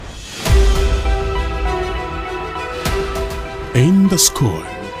In the Scoan,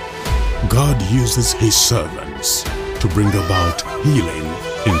 God uses His servants to bring about healing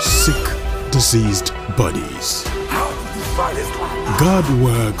in sick, diseased bodies. God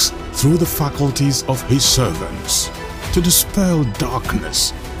works through the faculties of His servants to dispel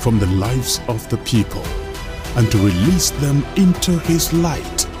darkness from the lives of the people and to release them into His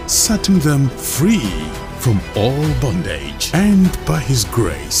light, setting them free from all bondage. And by His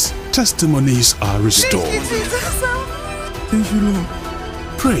grace, testimonies are restored. Thank you, Lord.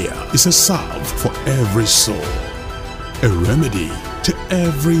 Prayer is a salve for every soul, a remedy to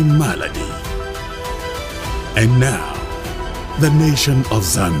every malady. And now, the nation of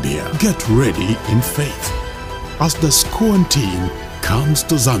Zambia, get ready in faith as the Scoan team comes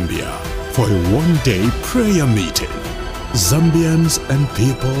to Zambia for a one-day prayer meeting. Zambians and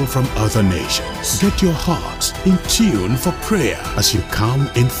people from other nations, get your hearts in tune for prayer as you come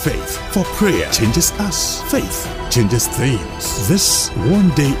in faith. For prayer changes us. Faith changes things. This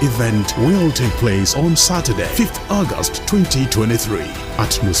one-day event will take place on Saturday, 5th August 2023 at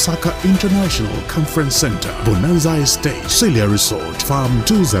Lusaka International Conference Center, Bonanza Estate, Celia Resort, Farm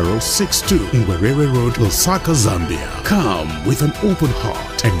 2062, Ngwerere Road, Lusaka, Zambia. Come with an open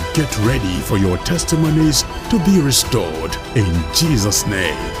heart and get ready for your testimonies to be restored in Jesus'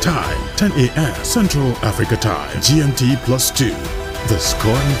 name. Time 10 a.m. Central Africa Time, GMT +2. The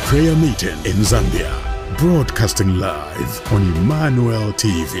Scoan prayer meeting in Zambia. Broadcasting live on Emmanuel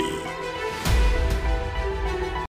TV.